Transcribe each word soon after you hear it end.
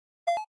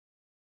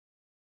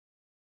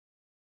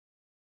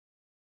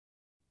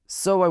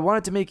So I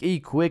wanted to make a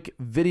quick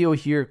video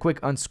here, quick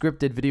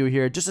unscripted video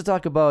here, just to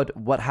talk about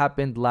what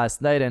happened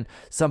last night and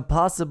some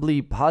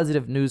possibly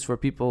positive news for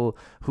people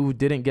who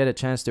didn't get a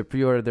chance to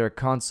pre-order their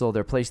console,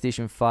 their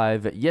PlayStation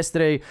 5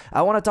 yesterday.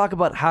 I want to talk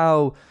about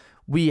how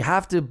we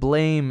have to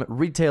blame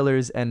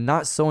retailers and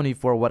not Sony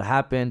for what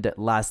happened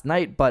last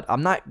night, but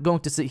I'm not going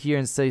to sit here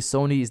and say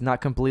Sony is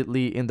not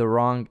completely in the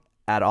wrong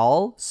at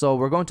all. So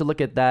we're going to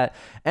look at that.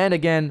 And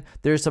again,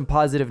 there's some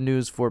positive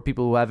news for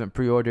people who haven't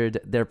pre-ordered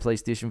their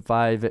PlayStation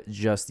 5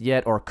 just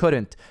yet, or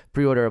couldn't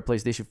pre-order a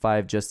PlayStation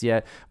 5 just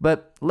yet.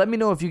 But let me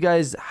know if you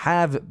guys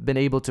have been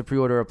able to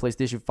pre-order a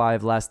PlayStation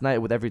 5 last night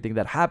with everything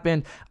that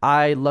happened.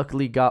 I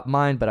luckily got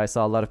mine, but I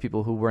saw a lot of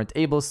people who weren't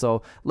able.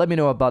 So let me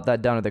know about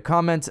that down in the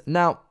comments.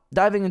 Now,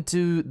 diving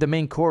into the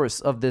main course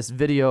of this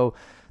video,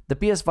 the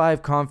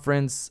PS5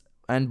 conference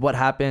and what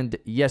happened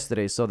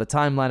yesterday. So the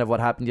timeline of what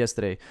happened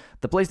yesterday.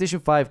 The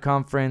PlayStation 5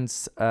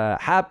 conference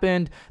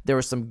happened. There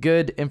was some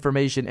good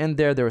information in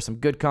there. There was some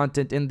good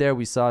content in there.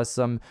 We saw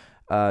some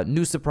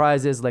new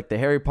surprises like the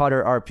Harry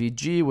Potter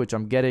RPG, which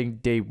I'm getting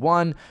day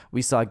one.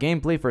 We saw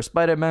gameplay for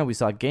Spider-Man. We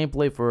saw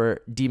gameplay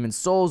for Demon's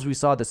Souls. We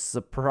saw the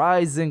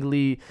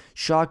surprisingly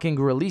shocking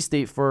release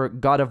date for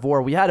God of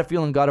War. We had a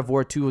feeling God of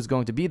War 2 was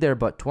going to be there,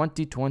 but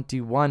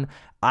 2021,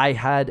 I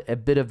had a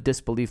bit of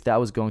disbelief that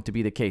was going to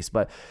be the case.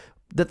 But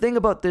the thing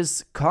about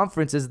this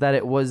conference is that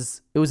it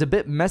was a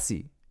bit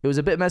messy. It was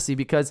a bit messy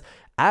because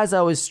as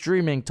I was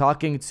streaming,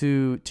 talking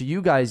to you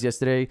guys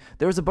yesterday,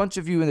 there was a bunch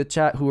of you in the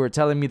chat who were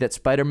telling me that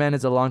Spider-Man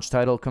is a launch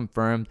title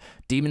confirmed,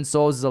 Demon's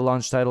Souls is a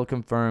launch title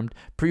confirmed,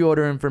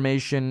 pre-order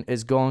information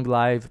is going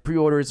live,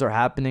 pre-orders are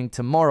happening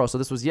tomorrow. So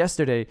this was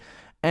yesterday,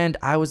 and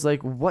I was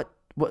like,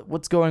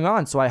 what's going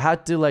on? So I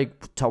had to,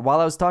 while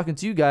I was talking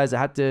to you guys, I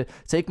had to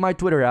take my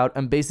Twitter out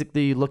and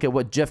basically look at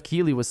what Jeff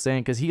Keighley was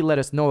saying, because he let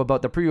us know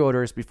about the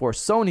pre-orders before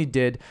Sony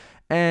did.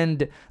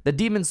 And the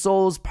Demon's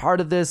Souls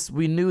part of this,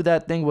 we knew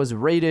that thing was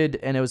rated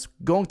and it was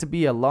going to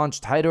be a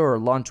launch title or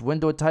launch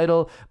window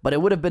title, but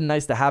it would have been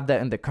nice to have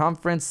that in the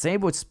conference.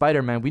 Same with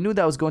Spider-Man. We knew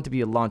that was going to be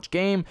a launch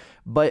game,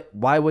 but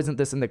why wasn't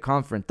this in the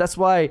conference? That's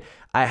why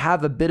I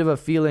have a bit of a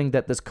feeling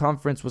that this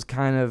conference was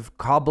kind of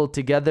cobbled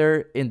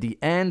together in the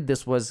end.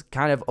 This was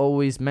kind of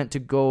always meant to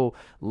go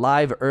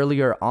live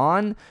earlier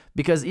on,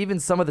 because even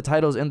some of the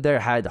titles in there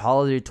had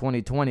holiday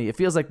 2020. It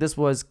feels like this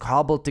was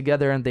cobbled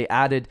together and they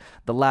added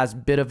the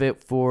last bit of it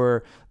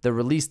for the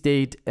release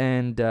date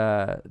and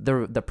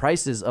the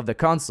prices of the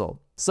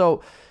console.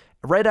 So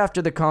right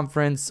after the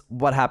conference,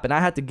 what happened? I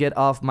had to get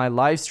off my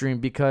live stream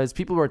because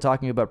people were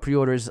talking about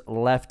pre-orders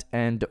left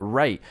and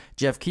right.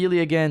 Jeff Keighley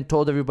again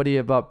told everybody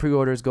about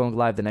pre-orders going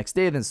live the next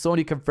day. Then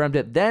Sony confirmed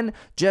it. Then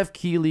Jeff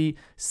Keighley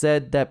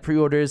said that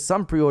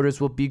some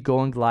pre-orders will be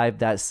going live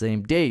that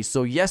same day.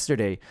 So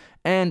yesterday.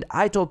 And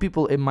I told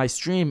people in my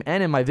stream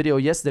and in my video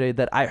yesterday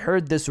that I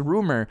heard this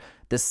rumor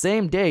the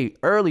same day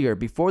earlier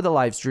before the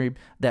live stream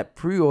that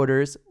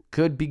pre-orders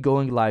could be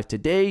going live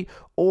today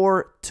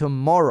or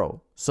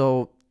tomorrow.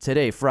 So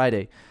today,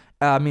 Thursday.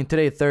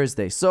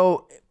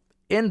 So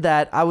in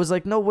that, I was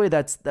like, no way,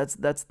 that's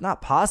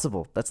not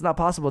possible. That's not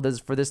possible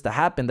for this to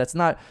happen. That's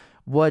not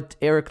what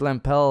Eric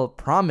Lempel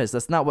promised.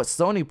 That's not what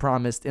Sony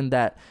promised, in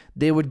that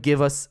they would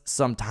give us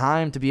some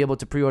time to be able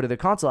to pre-order the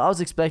console. I was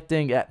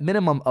expecting at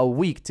minimum a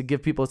week to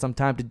give people some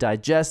time to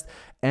digest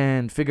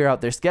and figure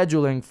out their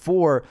scheduling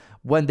for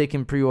when they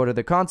can pre-order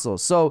the console.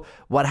 So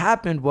what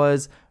happened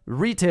was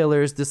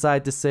retailers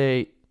decided to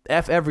say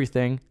F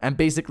everything and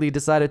basically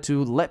decided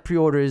to let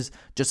pre-orders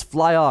just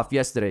fly off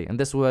yesterday. And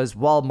this was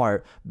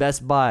Walmart,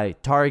 Best Buy,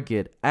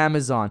 Target,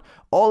 Amazon.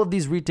 All of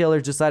these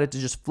retailers decided to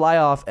just fly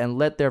off and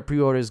let their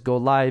pre-orders go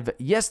live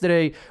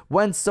yesterday,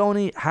 when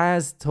Sony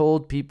has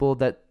told people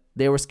that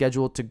they were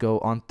scheduled to go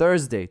on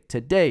Thursday,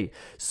 today.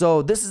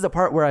 So this is the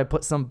part where I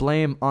put some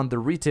blame on the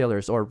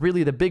retailers, or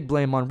really the big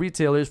blame on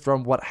retailers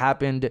from what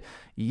happened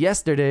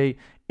yesterday,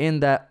 in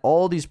that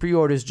all these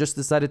pre-orders just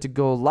decided to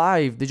go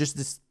live. They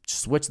just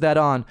switch that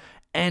on,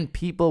 and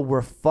people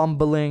were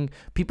fumbling.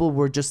 People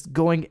were just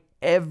going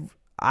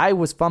I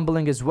was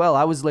fumbling as well.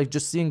 I was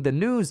just seeing the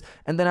news,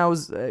 and then I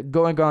was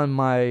going on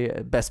my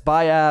Best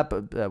Buy app,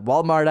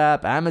 Walmart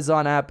app,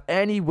 Amazon app,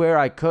 anywhere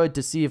I could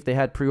to see if they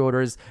had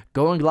pre-orders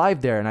going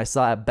live there. And I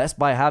saw Best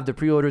Buy have the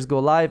pre-orders go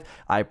live.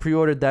 I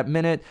pre-ordered that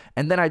minute,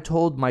 and then I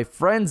told my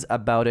friends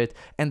about it.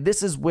 And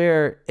this is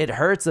where it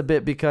hurts a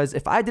bit, because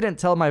if I didn't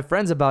tell my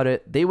friends about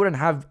it, they wouldn't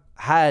have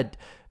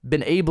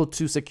been able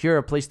to secure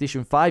a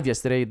PlayStation 5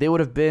 yesterday. They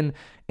would have been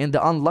in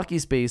the unlucky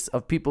space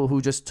of people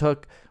who just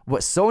took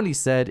what Sony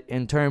said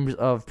in terms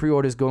of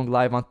pre-orders going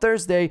live on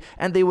Thursday,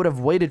 and they would have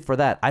waited for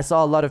that. I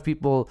saw a lot of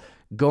people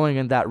going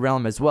in that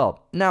realm as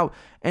well. Now,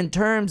 in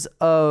terms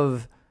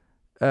of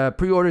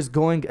pre-orders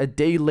going a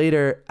day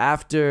later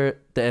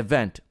after the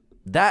event,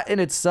 that in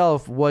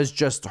itself was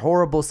just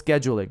horrible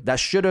scheduling. That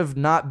should have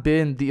not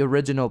been the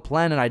original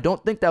plan, and I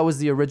don't think that was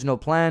the original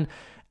plan.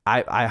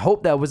 I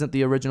hope that wasn't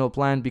the original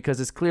plan, because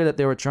it's clear that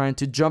they were trying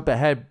to jump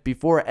ahead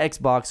before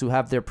Xbox, who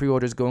have their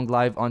pre-orders going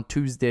live on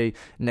Tuesday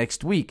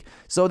next week.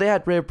 So they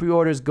had their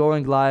pre-orders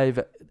going live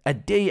a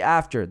day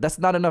after. That's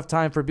not enough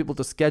time for people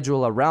to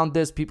schedule around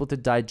this, people to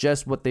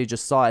digest what they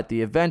just saw at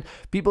the event,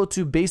 people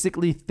to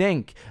basically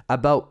think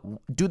about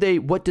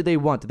what do they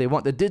want? Do they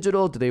want the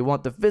digital? Do they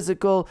want the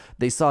physical?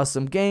 They saw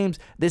some games.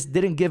 This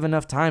didn't give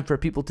enough time for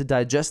people to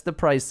digest the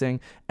pricing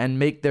and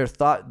make their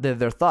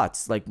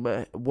thoughts, like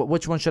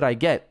which one should I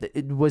get?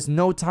 It was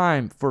no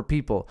time for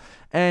people.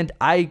 And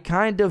I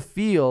kind of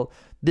feel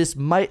this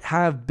might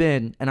have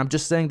been, and I'm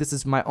just saying this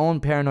is my own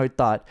paranoid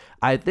thought,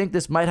 I think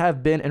this might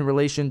have been in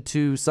relation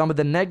to some of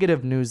the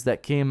negative news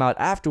that came out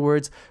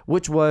afterwards,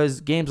 which was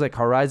games like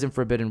Horizon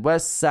Forbidden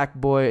West,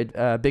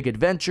 Sackboy Big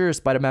Adventure,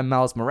 Spider-Man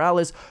Miles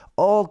Morales,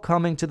 all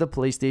coming to the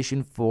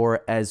PlayStation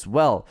 4 as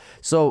well.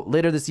 So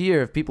later this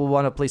year, if people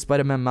want to play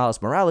Spider-Man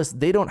Miles Morales,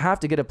 they don't have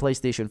to get a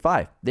PlayStation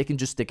 5. They can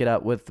just stick it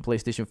out with the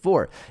PlayStation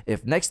 4.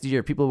 If next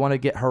year people want to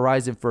get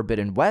Horizon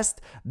Forbidden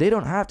West, they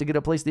don't have to get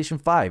a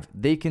PlayStation 5.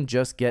 They can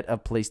just get a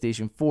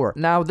PlayStation 4.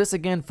 Now, this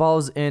again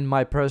falls in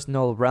my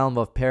personal realm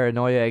of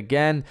paranoia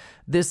again.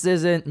 This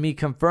isn't me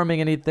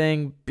confirming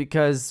anything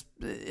because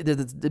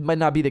it might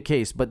not be the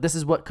case, but this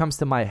is what comes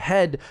to my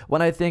head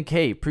when I think,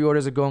 hey,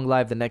 pre-orders are going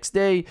live the next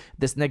day,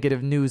 this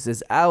negative news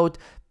is out,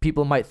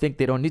 people might think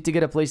they don't need to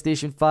get a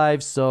PlayStation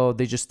 5, so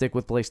they just stick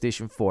with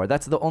PlayStation 4.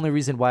 That's the only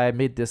reason why I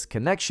made this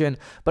connection.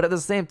 But at the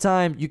same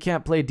time, you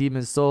can't play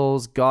Demon's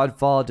Souls,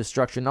 Godfall,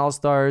 Destruction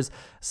All-Stars,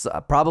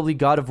 probably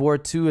God of War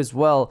 2 as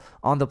well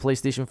on the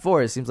PlayStation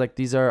 4. It seems like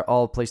these are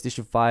all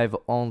PlayStation 5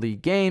 only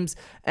games,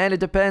 and it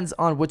depends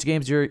on which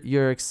games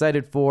you're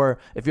excited for.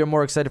 If you're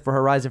more excited for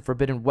Horizon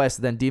Forbidden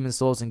West than Demon's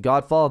Souls and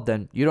Godfall,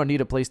 then you don't need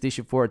a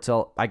PlayStation 4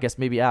 until, I guess,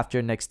 maybe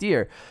after next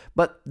year.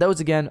 But those,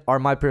 again, are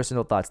my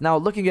personal thoughts. Now,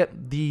 looking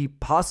at the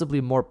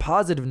possibly more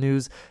positive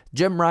news,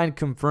 Jim Ryan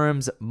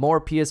confirms more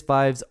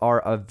PS5s are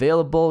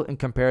available in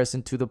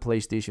comparison to the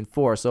PlayStation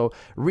 4. So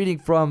reading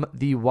from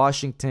the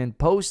Washington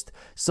Post,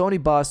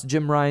 Sony boss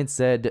Jim Ryan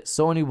said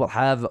Sony will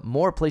have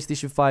more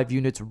PlayStation 5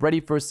 units ready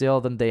for sale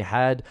than they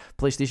had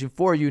PlayStation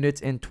 4 units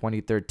in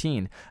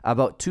 2013.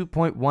 About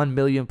 2.1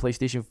 million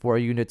PlayStation 4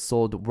 units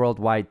sold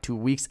worldwide 2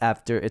 weeks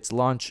after its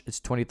launch, its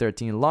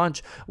 2013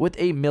 launch, with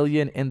 8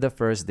 million in the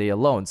first day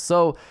alone.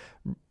 So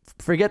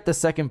forget the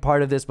second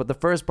part of this, but the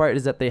first part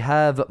is that they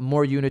have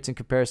more units in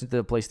comparison to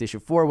the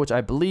PlayStation 4, which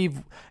I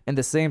believe in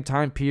the same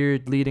time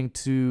period leading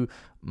to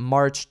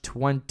March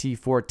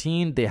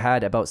 2014, they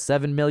had about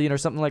 7 million or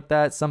something like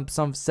that, some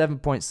 7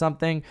 point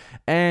something.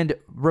 And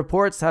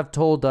reports have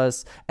told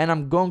us, and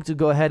I'm going to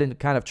go ahead and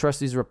kind of trust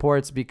these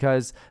reports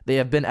because they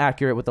have been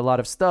accurate with a lot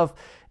of stuff,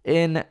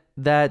 in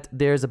that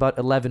there's about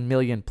 11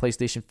 million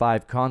PlayStation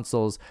 5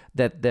 consoles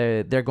that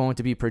they're going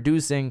to be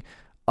producing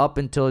up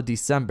until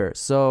December.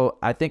 So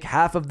I think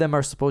half of them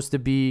are supposed to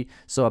be,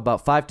 so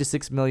about 5 to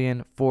 6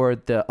 million for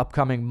the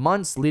upcoming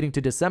months leading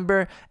to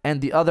December,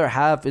 and the other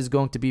half is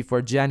going to be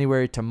for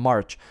January to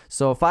March.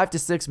 So 5 to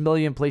 6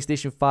 million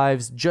PlayStation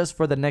 5s just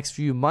for the next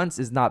few months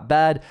is not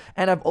bad.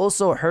 And I've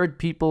also heard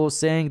people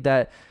saying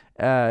that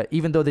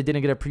even though they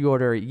didn't get a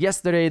pre-order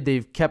yesterday,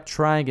 they've kept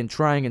trying and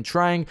trying and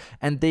trying,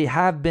 and they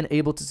have been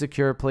able to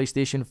secure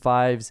PlayStation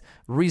 5s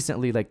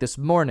recently, like this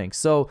morning.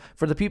 So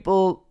for the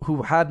people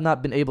who have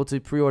not been able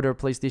to pre-order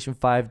PlayStation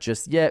 5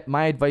 just yet,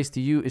 my advice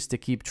to you is to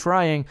keep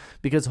trying,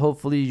 because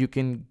hopefully you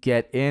can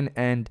get in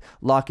and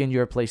lock in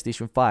your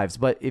PlayStation 5s.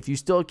 But if you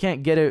still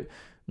can't get it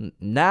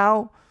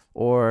now,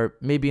 or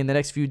maybe in the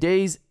next few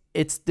days,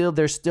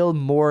 there's still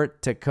more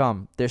to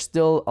come. There's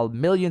still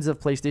millions of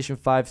PlayStation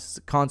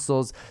 5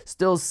 consoles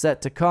still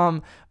set to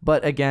come.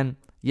 But again,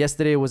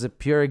 yesterday was a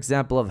pure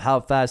example of how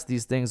fast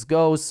these things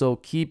go. So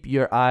keep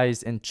your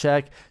eyes in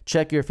check.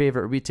 Check your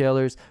favorite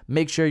retailers.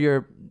 Make sure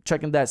you're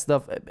checking that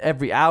stuff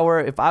every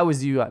hour. If I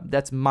was you,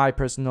 that's my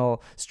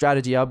personal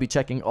strategy. I'll be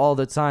checking all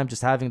the time,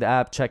 just having the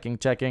app,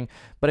 checking.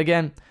 But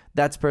again,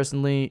 that's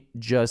personally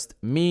just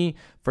me.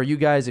 For you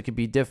guys, it could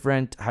be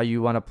different how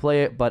you want to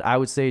play it, but I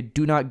would say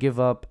do not give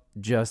up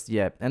just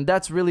yet. And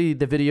that's really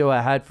the video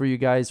I had for you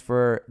guys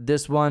for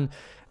this one.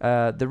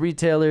 The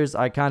retailers,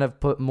 I kind of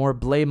put more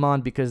blame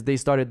on because they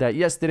started that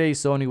yesterday.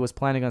 Sony was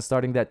planning on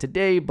starting that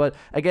today, but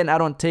again, I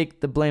don't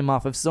take the blame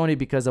off of Sony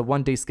because a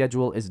one-day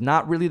schedule is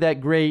not really that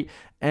great.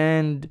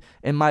 And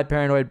in my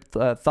paranoid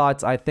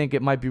thoughts, I think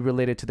it might be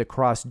related to the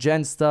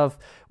cross-gen stuff,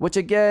 which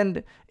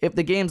again, if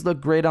the games look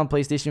great on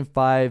PlayStation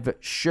 5,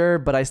 sure,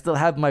 but I still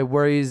have my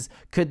worries.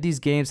 Could these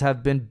games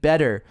have been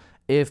better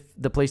if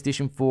the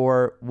PlayStation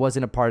 4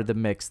 wasn't a part of the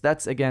mix?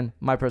 That's, again,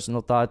 my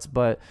personal thoughts,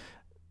 but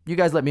you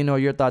guys let me know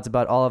your thoughts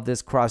about all of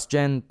this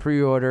cross-gen,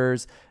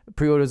 pre-orders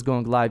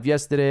going live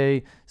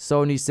yesterday,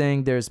 Sony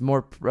saying there's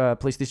more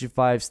PlayStation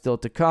 5 still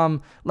to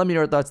come. Let me know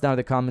your thoughts down in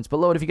the comments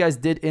below. And if you guys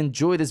did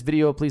enjoy this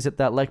video, please hit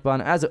that like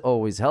button, as it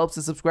always helps,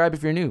 and subscribe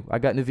if you're new. I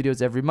got new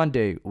videos every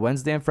Monday,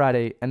 Wednesday, and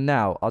Friday, and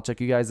now I'll check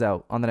you guys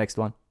out on the next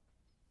one.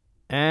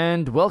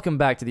 And welcome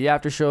back to the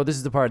after show. This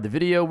is the part of the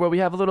video where we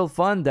have a little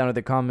fun down in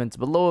the comments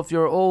below. If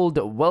you're old,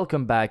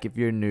 welcome back. If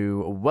you're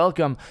new,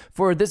 welcome.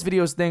 For this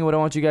video's thing, what I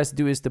want you guys to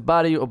do is to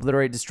body,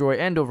 obliterate, destroy,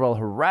 and overall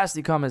harass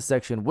the comment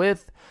section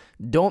with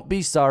Don't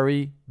be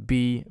sorry,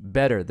 be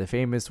better. The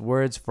famous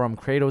words from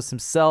Kratos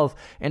himself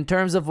in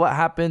terms of what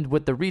happened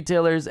with the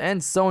retailers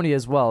and Sony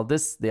as well.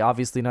 They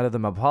obviously, none of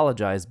them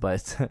apologized,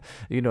 but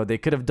you know, they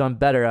could have done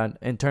better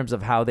in terms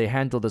of how they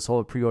handled this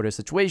whole pre-order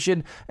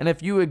situation. And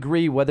if you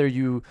agree, whether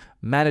you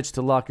managed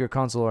to lock your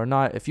console or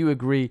not, if you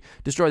agree,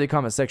 destroy the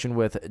comment section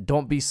with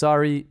 "Don't be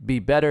sorry, be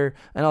better,"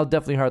 and I'll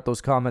definitely heart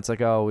those comments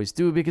like I always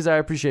do, because I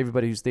appreciate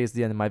everybody who stays to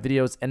the end of my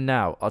videos. And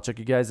now I'll check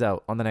you guys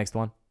out on the next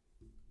one.